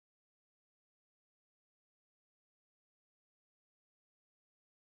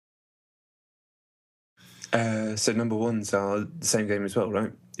So number ones are the same game as well,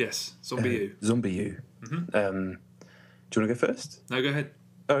 right? Yes, ZombiU. ZombiU. Mm-hmm. Do you want to go first? No, go ahead.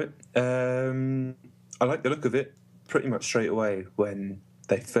 All right. I like the look of it pretty much straight away when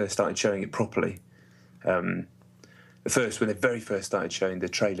they first started showing it properly. When they very first started showing the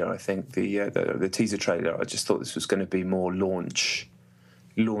trailer, I think the teaser trailer, I just thought this was going to be more launch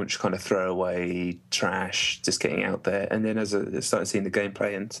kind of throwaway trash, just getting out there. And then as I started seeing the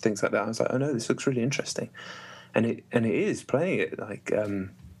gameplay and things like that, I was like, oh no, this looks really interesting. And it is playing it like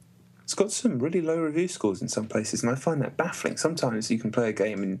it's got some really low review scores in some places, and I find that baffling. Sometimes you can play a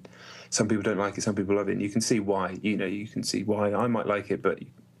game and some people don't like it, some people love it, and you can see why. You can see why I might like it, but you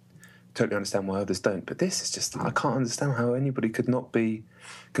totally understand why others don't. But this is just, I can't understand how anybody could not be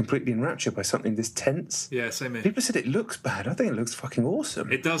completely enraptured by something this tense. Yeah, same here. People said it looks bad. I think it looks fucking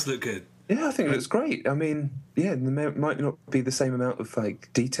awesome. It does look good. Yeah, I think it looks great. I mean, yeah, there might not be the same amount of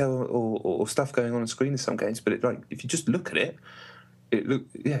like detail or stuff going on screen as some games, but if you just look at it,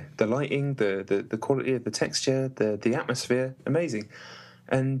 the lighting, the quality of the texture, the atmosphere, amazing,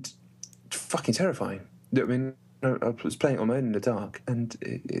 and fucking terrifying. I mean, I was playing it on my own in the dark, and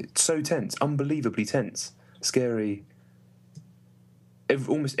it's so tense, unbelievably tense, scary.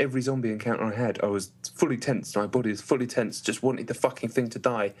 Almost every zombie encounter I had, I was fully tense. My body was fully tense, just wanting the fucking thing to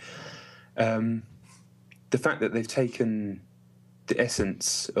die. The fact that they've taken the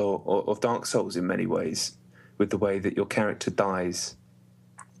essence of Dark Souls in many ways, with the way that your character dies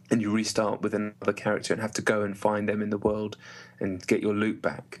and you restart with another character and have to go and find them in the world and get your loot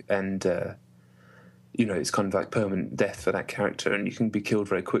back, and it's kind of like permanent death for that character, and you can be killed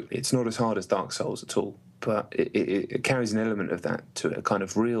very quickly. It's not as hard as Dark Souls at all, but it carries an element of that to it, a kind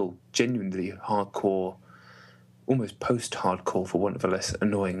of real, genuinely hardcore, almost post-hardcore, for want of a less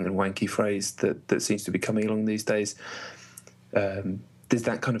annoying and wanky phrase that seems to be coming along these days. There's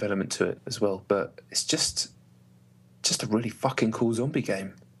that kind of element to it as well, but it's just a really fucking cool zombie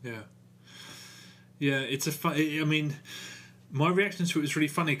game. Yeah, it's a fun. I mean, my reaction to it was really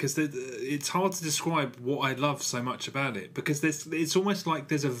funny because it's hard to describe what I love so much about it, because it's almost like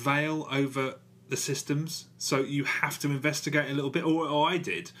there's a veil over the systems, so you have to investigate a little bit, or I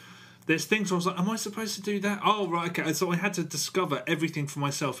did. There's things where I was like, am I supposed to do that? Oh, right, okay. So I had to discover everything for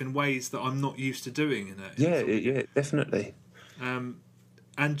myself in ways that I'm not used to doing in it. Yeah, definitely.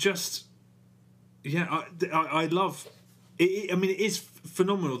 And just, yeah, I love it. I mean, it is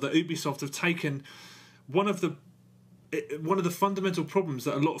phenomenal that Ubisoft have taken one of the fundamental problems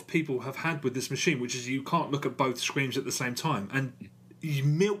that a lot of people have had with this machine, which is you can't look at both screens at the same time, and you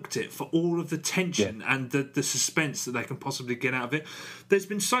milked it for all of the tension and the suspense that they can possibly get out of it. There's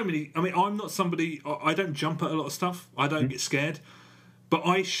been so many. I mean, I'm not somebody. I don't jump at a lot of stuff. I don't get scared. But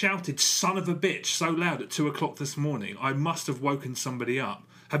I shouted "son of a bitch" so loud at 2:00 this morning. I must have woken somebody up.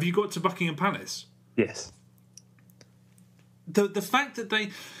 Have you got to Buckingham Palace? Yes. The fact that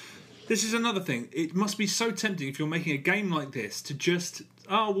this is another thing. It must be so tempting if you're making a game like this to just,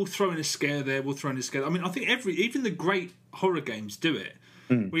 we'll throw in a scare there, we'll throw in a scare. I mean, I think even the great horror games do it.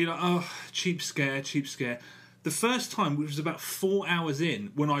 Where you're like, cheap scare. The first time, which was about 4 hours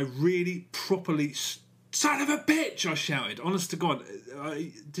in, when I really properly, son of a bitch, I shouted. Honest to God.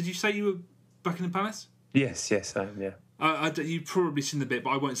 Did you say you were Buckingham Palace? Yes, I am, yeah. You've probably seen the bit, but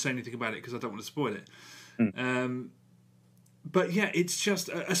I won't say anything about it because I don't want to spoil it. But yeah, it's just,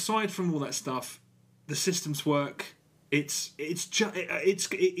 aside from all that stuff, the systems work. It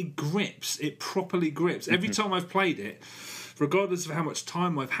grips. It properly grips. Every time I've played it, regardless of how much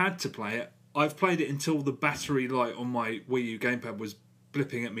time I've had to play it, I've played it until the battery light on my Wii U gamepad was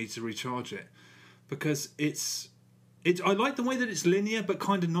blipping at me to recharge it, because I like the way that it's linear but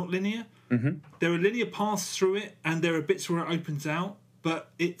kind of not linear. There are linear paths through it, and there are bits where it opens out,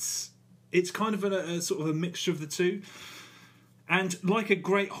 but it's kind of a sort of a mixture of the two. And like a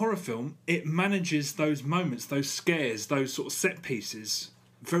great horror film, it manages those moments, those scares, those sort of set pieces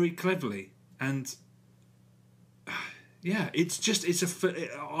very cleverly. And yeah, I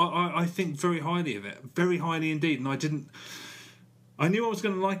think very highly of it, very highly indeed. And I knew I was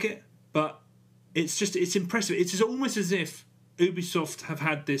going to like it, but it's impressive. It's almost as if Ubisoft have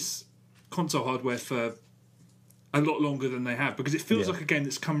had this console hardware for a lot longer than they have, because it feels like a game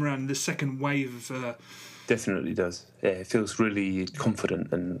that's come around in the second wave of... Definitely does. Yeah, it feels really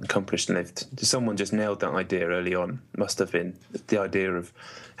confident and accomplished, and someone just nailed that idea early on. Must have been the idea of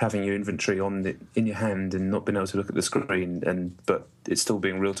having your inventory in your hand and not being able to look at the screen, but it's still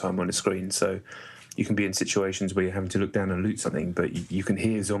being real time on the screen. So you can be in situations where you're having to look down and loot something, but you can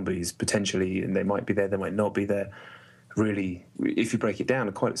hear zombies potentially, and they might be there, they might not be there. Really, if you break it down,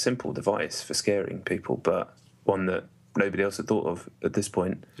 a quite simple device for scaring people, but one that nobody else had thought of at this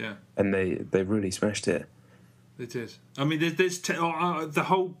point. Yeah, and they really smashed it. They did. I mean, the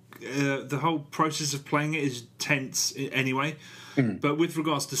whole process of playing it is tense anyway. But with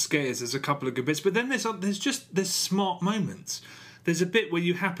regards to scares, there's a couple of good bits. But then there's smart moments. There's a bit where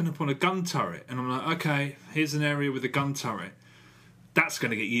you happen upon a gun turret, and I'm like, okay, here's an area with a gun turret. That's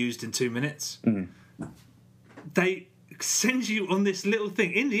going to get used in 2 minutes. They send you on this little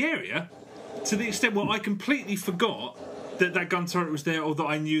thing in the area to the extent where I completely forgot that gun turret was there, or that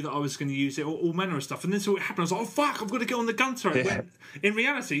I knew that I was going to use it, or all manner of stuff. And then so it happened. I was like, oh fuck, I've got to get on the gun turret. Yeah. When in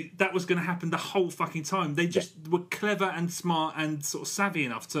reality, that was going to happen the whole fucking time. They just were clever and smart and sort of savvy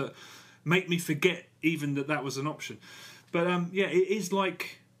enough to make me forget even that was an option. But it is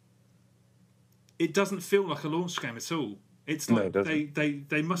like, it doesn't feel like a launch game at all. It's like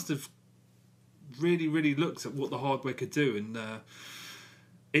they must have really, really looked at what the hardware could do, and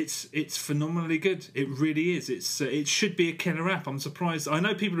it's phenomenally good. It really is. It should be a killer app. I'm surprised. I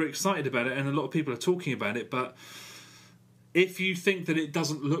know people are excited about it, and a lot of people are talking about it. But if you think that it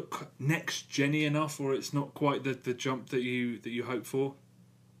doesn't look next gen-y enough, or it's not quite the jump that you hope for,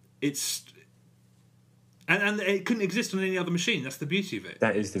 it's and it couldn't exist on any other machine. That's the beauty of it.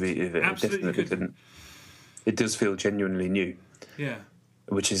 That is the beauty of it. Absolutely, it definitely couldn't. It does feel genuinely new. Yeah.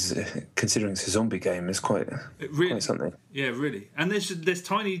 Which is, considering it's a zombie game, is quite something. Yeah, really. And there's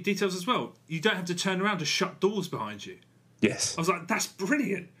tiny details as well. You don't have to turn around to shut doors behind you. Yes. I was like, that's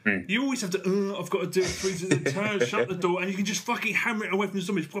brilliant. You always have to, I've got to do a 3 turn, shut the door, and you can just fucking hammer it away from the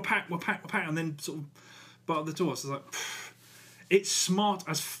zombies, whack, and then sort of bar the door. So it's like, it's smart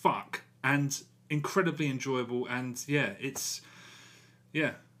as fuck and incredibly enjoyable, and I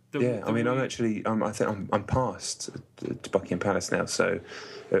mean, I think I'm past to Buckingham Palace now, so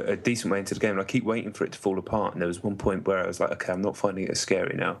a decent way into the game. And I keep waiting for it to fall apart. And there was one point where I was like, okay, I'm not finding it as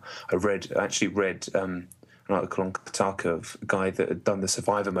scary now. I actually read an article on Kotaku of a guy that had done the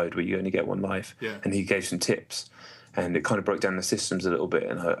survivor mode where you only get one life, and he gave some tips, and it kind of broke down the systems a little bit.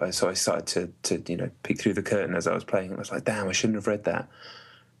 And so I started to peek through the curtain as I was playing. And I was like, damn, I shouldn't have read that.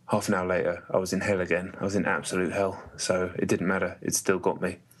 Half an hour later, I was in hell again. I was in absolute hell. So it didn't matter. It still got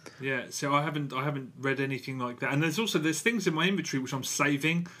me. Yeah, so I haven't read anything like that. And there's things in my inventory which I'm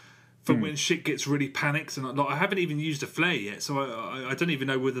saving for when shit gets really panicked. And I haven't even used a flare yet, so I don't even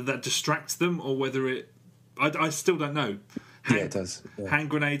know whether that distracts them or whether it... I still don't know. It does. Yeah. Hand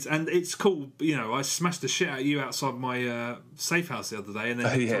grenades, and it's cool. I smashed the shit out of you outside my safe house the other day, and then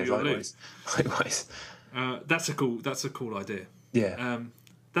likewise. That's a cool idea. Yeah.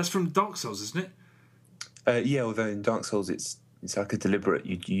 That's from Dark Souls, isn't it? Although in Dark Souls it's like a deliberate.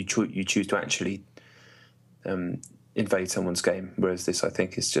 You choose to actually invade someone's game, whereas this, I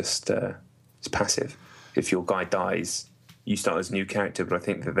think, is just it's passive. If your guy dies, you start as a new character, but I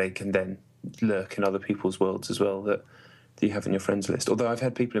think that they can then lurk in other people's worlds as well that you have on your friends list. Although I've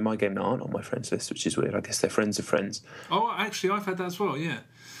had people in my game that aren't on my friends list, which is weird. I guess they're friends of friends. Oh, actually, I've had that as well. Yeah.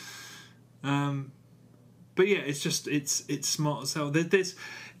 But yeah, it's smart as hell.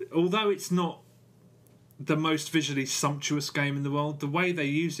 Although it's not the most visually sumptuous game in the world, the way they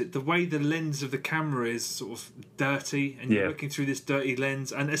use it, the way the lens of the camera is sort of dirty, and you're looking through this dirty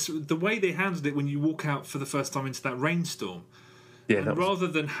lens, and it's the way they handled it when you walk out for the first time into that rainstorm. Yeah, rather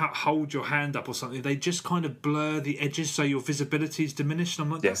than hold your hand up or something, they just kind of blur the edges so your visibility is diminished. And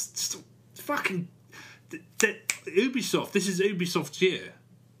I'm like, that's just fucking... Ubisoft, this is Ubisoft's year.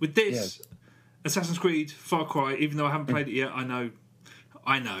 With this... Yeah. Assassin's Creed, Far Cry, even though I haven't played it yet, I know.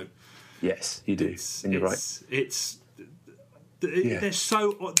 Yes, you do, and you're right.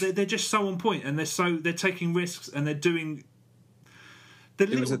 They're just so on point, and they're taking risks, and they're doing.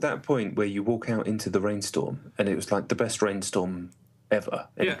 It was at that point where you walk out into the rainstorm, and it was like the best rainstorm ever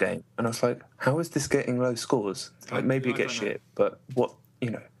in a game, and I was like, how is this getting low scores? Like maybe it gets shit, but what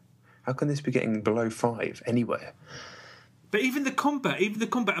how can this be getting below 5 anywhere? But even the combat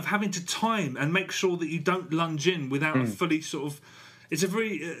of having to time and make sure that you don't lunge in without a fully sort of... It's a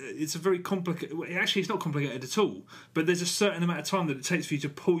very complicated... Actually, it's not complicated at all, but there's a certain amount of time that it takes for you to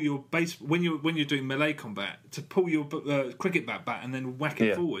pull your base... When you're doing melee combat, to pull your cricket bat back and then whack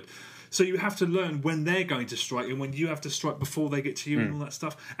it forward. So you have to learn when they're going to strike and when you have to strike before they get to you and all that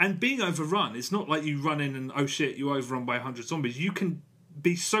stuff. And being overrun, it's not like you run in and, oh shit, you're overrun by 100 zombies. You can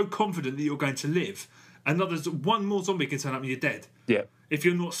be so confident that you're going to live... one more zombie can turn up and you're dead. Yeah. If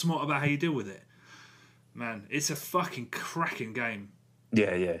you're not smart about how you deal with it. Man, it's a fucking cracking game.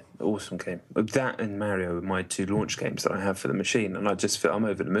 Yeah. Awesome game. That and Mario are my 2 launch games that I have for the machine, and I just feel I'm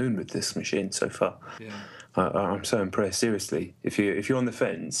over the moon with this machine so far. Yeah. I'm so impressed, seriously. If you're on the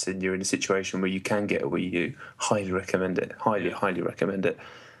fence and you're in a situation where you can get a Wii U, highly recommend it. Highly recommend it.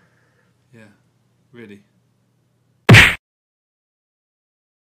 Yeah, really.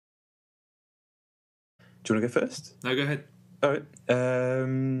 Do you want to go first? No, go ahead. All right.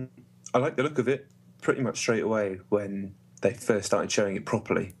 I like the look of it pretty much straight away when they first started showing it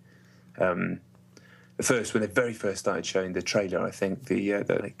properly. When they very first started showing the trailer, I think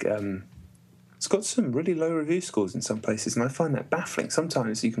it's got some really low review scores in some places, and I find that baffling.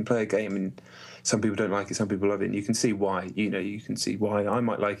 Sometimes you can play a game and some people don't like it, some people love it, and you can see why. You can see why I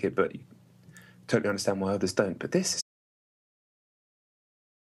might like it, but you totally understand why others don't. But this is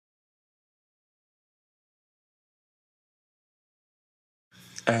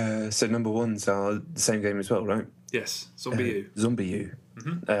so number ones are the same game as well, right? Yes, ZombiU. ZombiU.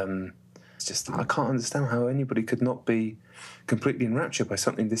 It's just I can't understand how anybody could not be completely enraptured by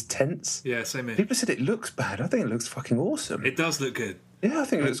something this tense. Yeah, same here. People said it looks bad. I think it looks fucking awesome. It does look good. Yeah, I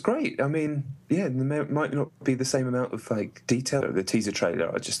think it looks great. I mean, yeah, there might not be the same amount of like detail of the teaser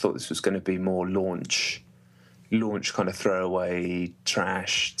trailer. I just thought this was going to be more launch kind of throwaway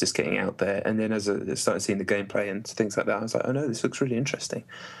trash, just getting out there. And then as I started seeing the gameplay and things like that, I was like, oh no, this looks really interesting.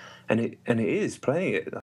 And it is playing it.